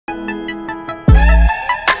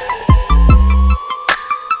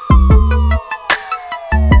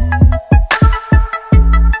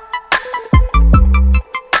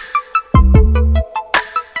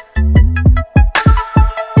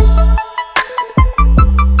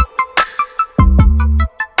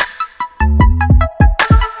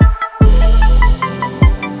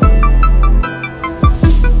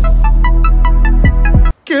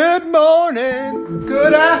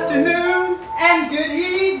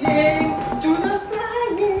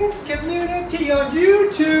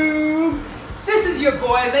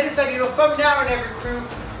boy, Magnus.Magneto from Now or Never Crew,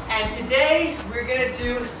 and today we're gonna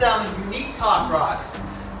do some unique Toprocks.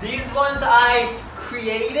 These ones I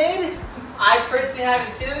created. I personally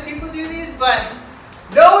haven't seen other people do these, but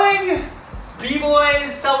knowing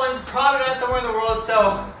B-Boys, someone's probably done somewhere in the world,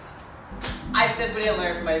 so I simply didn't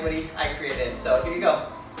learn from anybody. I created, so here you go.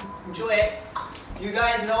 Enjoy it. You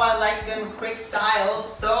guys know I like them quick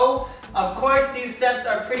styles, so of course these steps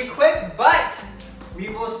are pretty quick, but we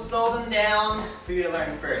will slow them down for you to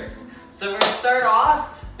learn first. So we're gonna start off,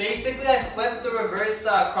 basically I flipped the reverse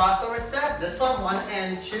crossover step, this one, 1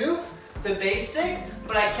 and 2, the basic,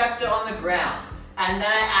 but I kept it on the ground. And then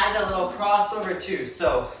I added a little crossover too.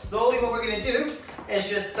 So slowly what we're gonna do is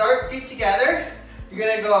just start feet together. You're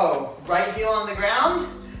gonna go right heel on the ground,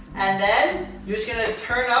 and then you're just gonna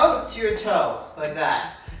turn out to your toe, like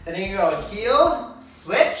that. Then you go heel,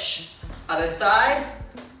 switch, other side,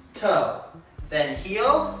 toe. Then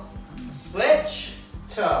heel, switch,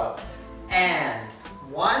 toe. And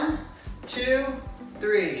 1, 2,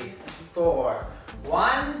 3, 4.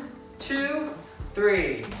 1, 2,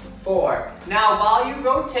 3, 4. Now while you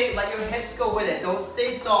rotate, let your hips go with it. Don't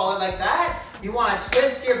stay solid like that. You want to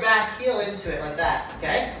twist your back heel into it like that,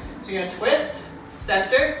 okay? So you're gonna twist,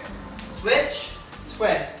 center, switch,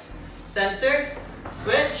 twist, center,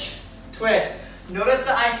 switch, twist. Notice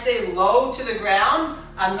that I stay low to the ground.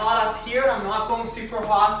 I'm not up here, I'm not going super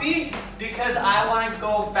hoppy because I want to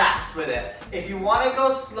go fast with it. If you want to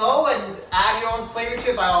go slow and add your own flavor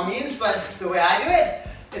to it, by all means, but the way I do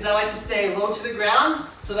it is I like to stay low to the ground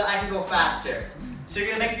so that I can go faster. So you're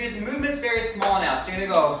going to make these movements very small now. So you're going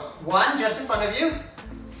to go 1 just in front of you,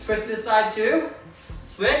 twist to the side 2,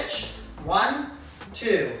 switch, 1,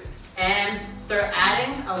 2, and start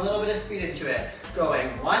adding a little bit of speed into it. Going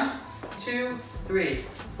 1, 2, 3,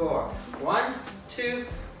 4, 1, 2,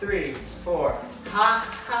 3, 4.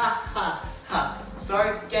 Ha, ha, ha, ha.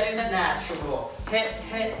 Start getting the natural. Hit,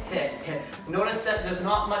 hit, hit, hit. Notice that there's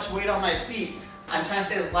not much weight on my feet. I'm trying to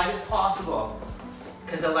stay as light as possible.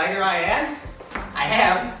 Because the lighter I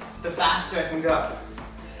am, the faster I can go.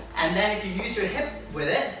 And then if you use your hips with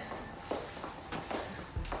it,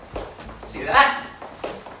 see that?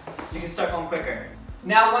 You can start going quicker.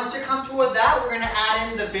 Now once you're comfortable with that, we're gonna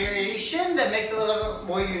add in the variation that makes it a little bit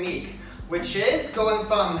more unique, which is going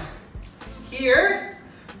from here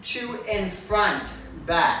to in front,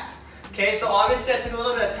 back. Okay, so obviously I took a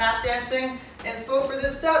little bit of tap dancing inspo for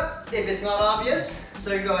this step, if it's not obvious.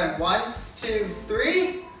 So you're going 1, 2,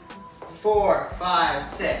 3, 4, 5,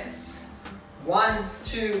 6. 1,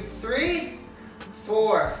 2, 3,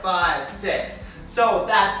 4, 5, 6. So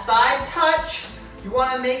that side touch, you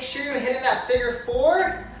want to make sure you're hitting that figure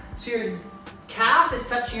 4, so your calf is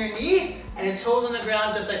touching your knee and your toes on the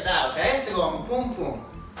ground just like that, okay? So going boom, boom.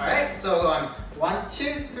 All right, so going 1,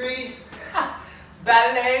 2, 3, ha,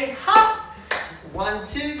 ballet, ha. 1,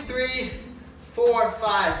 2, 3, 4,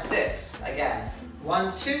 5, 6. Again,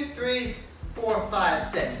 1, 2, 3, 4, 5,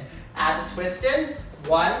 6. Add the twist in,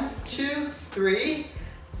 1, 2, 3,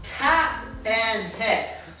 tap and hit.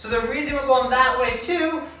 So the reason we're going that way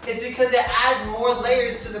too is because it adds more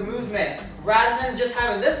layers to the movement. Rather than just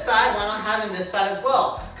having this side, why not having this side as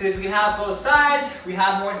well? Because if we can have both sides, we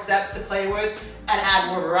have more steps to play with and add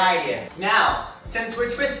more variety in. Now, since we're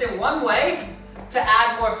twisting one way, to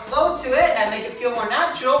add more flow to it and make it feel more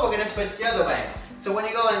natural, we're gonna twist the other way. So when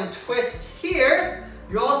you go and twist here,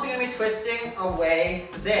 you're also gonna be twisting away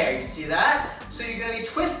there, you see that? So you're gonna be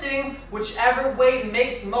twisting whichever way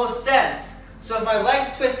makes most sense. So if my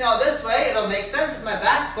leg's twisting out this way, it'll make sense if my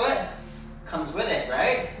back foot comes with it,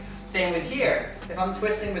 right? Same with here. If I'm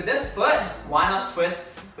twisting with this foot, why not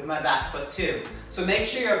twist with my back foot too? So make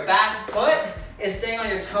sure your back foot is staying on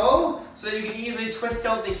your toe so that you can easily twist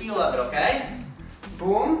out the heel of it, okay?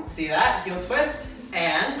 Boom, see that? Heel twist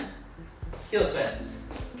and heel twist,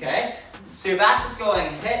 okay? So your back is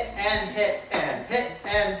going hit and hit and hit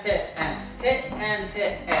and hit and hit and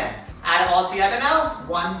hit and. Add it all together now.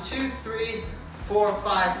 1, 2, 3, 4,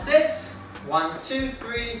 5, 6. 1, 2,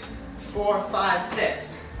 3, 4, 5,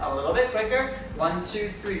 6. A little bit quicker. 1, 2,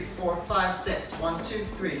 3, 4, 5, 6. 1, 2,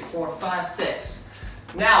 3, 4, 5, 6.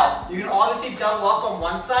 Now, you can obviously double up on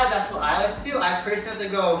one side. That's what I like to do. I personally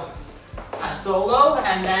have to go a solo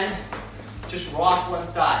and then just rock one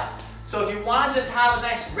side. So if you want to just have a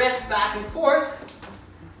nice riff back and forth,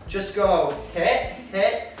 just go hit,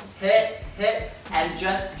 hit, hit, hit, and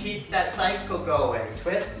just keep that cycle going.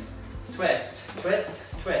 Twist, twist, twist,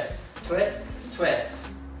 twist, twist, twist.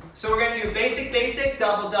 So we're gonna do basic, basic,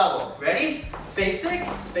 double, double. Ready? Basic,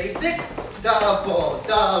 basic, double,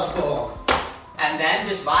 double. And then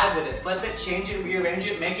just vibe with it. Flip it, change it, rearrange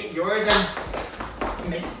it, make it yours, and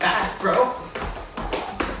make it fast, bro.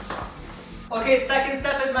 Okay, second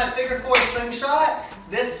step is my figure 4 slingshot.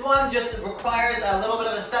 This one just requires a little bit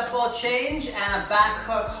of a step ball change and a back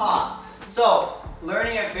hook hop. So,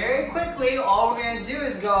 learning it very quickly, all we're gonna do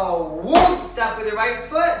is go whoop, step with your right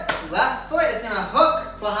foot, left foot is gonna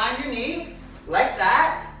hook behind your knee, like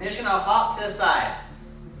that. Then you're just gonna hop to the side.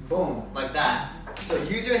 Boom, like that. So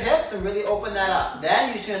use your hips and really open that up. Then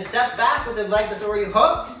you're just gonna step back with the leg that's already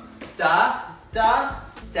hooked. Da, da,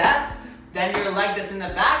 step. Then your leg that's in the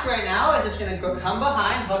back right now is just gonna go come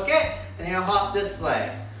behind, hook it, then you're gonna hop this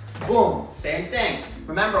way. Boom, same thing.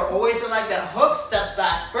 Remember, always the leg that hooks steps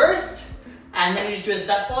back first, and then you just do a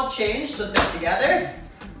step ball change, so step together,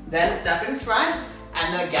 then step in front,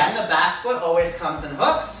 and then again, the back foot always comes and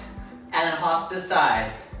hooks, and then hops to the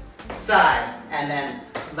side, side, and then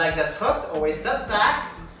leg that's hooked always steps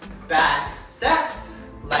back, back, step,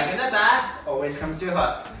 leg in the back, always comes to a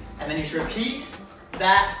hook. And then you should repeat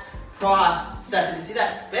that process. Did you see that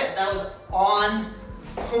spit? That was on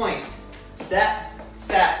point. Step,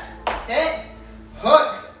 step, hit,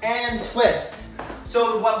 hook, and twist.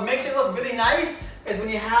 So what makes it look really nice is when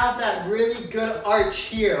you have that really good arch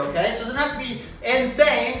here, okay? So it doesn't have to be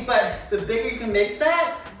insane, but the bigger you can make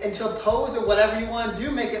that into a pose or whatever you want to do,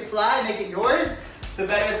 make it fly, make it yours, the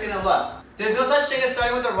better it's gonna look. There's no such thing as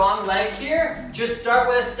starting with the wrong leg here. Just start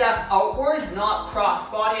with a step outwards, not cross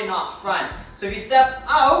body and not front. So if you step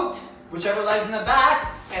out, whichever leg's in the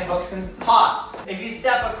back, it hooks and hops. If you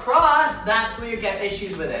step across, that's where you get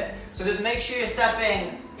issues with it. So just make sure you're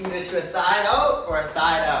stepping either to a side out or a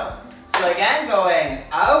side out. So again, going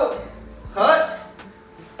out, hook,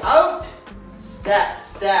 out, step,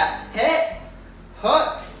 step, hit,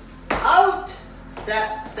 hook, out,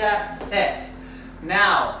 step, step, hit.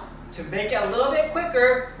 Now, to make it a little bit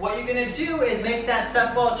quicker, what you're gonna do is make that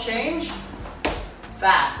step ball change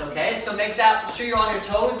fast, okay? So make that, sure you're on your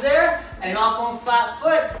toes there, and you're not going flat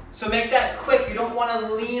foot. So make that quick. You don't wanna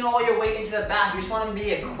lean all your weight into the back. You just wanna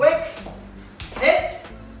be a quick hit,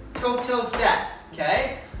 toe, toe, step,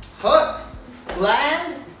 okay? Hook,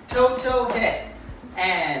 land, toe, toe, hit,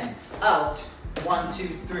 and out. 1, 2,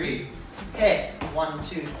 3, hit, 1,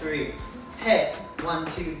 2, 3, hit, 1,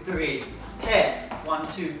 2, 3, hit, 1,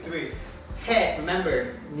 2, 3, hit.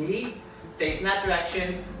 Remember, knee facing that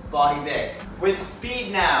direction, body big. With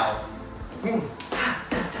speed now.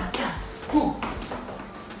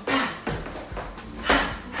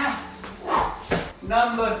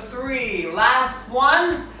 Number 3, last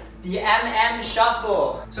one, the MM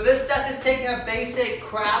shuffle. So this step is taking a basic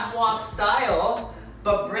crab walk style,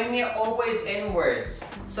 but bringing it always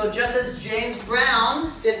inwards. So just as James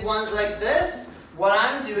Brown did ones like this, what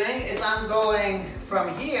I'm doing is I'm going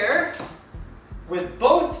from here with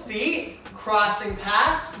both feet crossing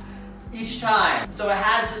paths each time. So it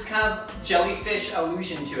has this kind of jellyfish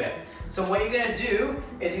illusion to it. So what you're gonna do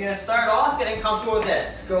is you're gonna start off getting comfortable with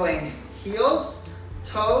this, going heels,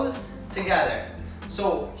 toes, together.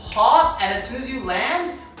 So hop, and as soon as you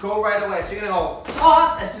land, go right away. So you're gonna go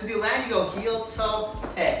hop, as soon as you land, you go heel, toe,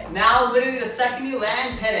 hit. Now literally the second you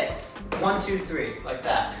land, hit it. 1, 2, 3, like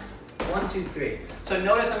that. 1, 2, 3. So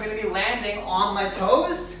notice I'm gonna be landing on my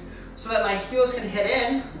toes so that my heels can hit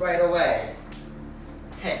in right away.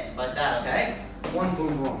 Hit, like that, okay? 1,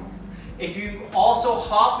 boom, boom. If you also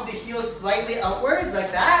hop with the heels slightly outwards,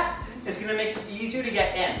 like that, it's gonna make it easier to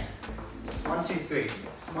get in. 1, 2, 3.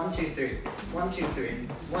 1, 2, 3. 1, 2, 3.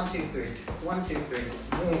 1, 2, 3. 1, 2, 3.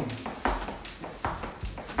 Boom.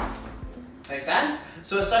 Make sense?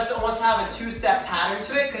 So it starts to almost have a 2-step pattern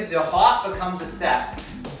to it because your hop becomes a step.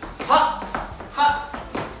 Hop, hop.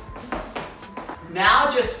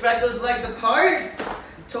 Now just spread those legs apart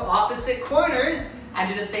to opposite corners and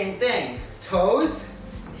do the same thing. Toes,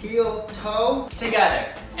 heel, toe, together.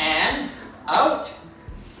 And out,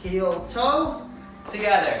 heel, toe,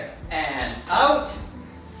 together. And out,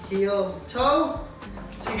 heel, toe,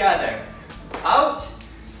 together. Out,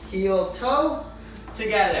 heel, toe,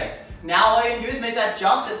 together. Now all you can do is make that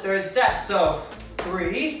jump to third step. So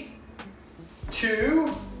 3, 2,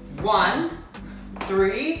 1,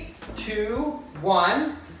 3, 2,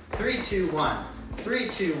 1, 3, 2, 1, 3,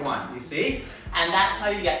 2, 1. You see? And that's how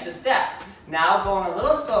you get the step. Now going a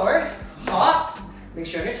little slower, hop, make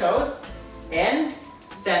sure on your toes, in,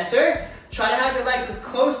 center. Try to have your legs as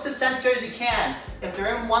close to center as you can. If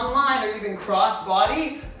they're in one line or even cross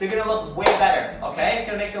body, they're gonna look way better, okay? It's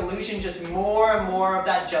gonna make the illusion just more and more of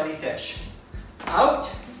that jellyfish. Out,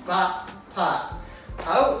 pop, pop.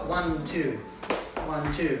 Out, 1, 2,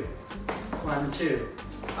 1, 2, 1, 2.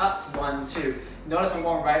 Up, 1, 2. Notice I'm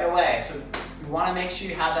going right away, so you wanna make sure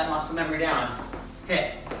you have that muscle memory down.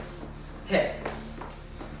 Hit, hit,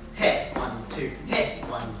 hit, 1, 2, hit,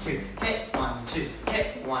 1, 2, hit, 1, 2,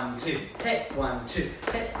 hit, 1, 2, hit, 1, 2,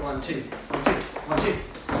 hit, 1, 2, 1, 2, 1, 2,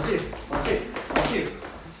 1, 2, 1, 2, 1, 2.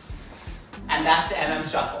 And that's the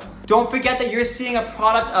shuffle. Don't forget that you're seeing a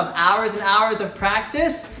product of hours and hours of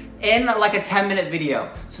practice in like a 10-minute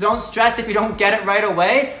video. So don't stress if you don't get it right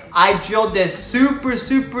away. I drilled this super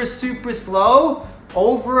slow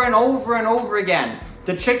over and over and over again.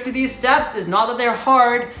 The trick to these steps is not that they're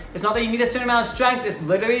hard, it's not that you need a certain amount of strength, it's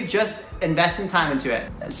literally just investing time into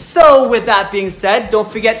it. So with that being said, don't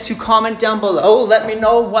forget to comment down below. Let me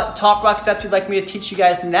know what Toprock steps you'd like me to teach you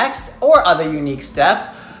guys next, or other unique steps.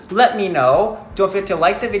 Let me know. Don't forget to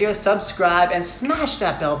like the video, subscribe, and smash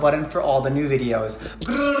that bell button for all the new videos.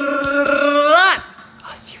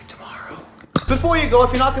 I'll see you tomorrow. Before you go,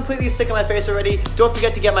 if you're not completely sick of my face already, don't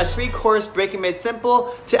forget to get my free course, Breaking Made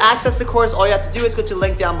Simple. To access the course, all you have to do is go to the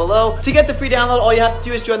link down below. To get the free download, all you have to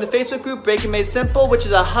do is join the Facebook group, Breaking Made Simple, which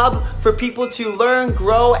is a hub for people to learn,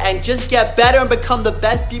 grow, and just get better and become the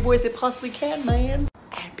best B-boys they possibly can, man.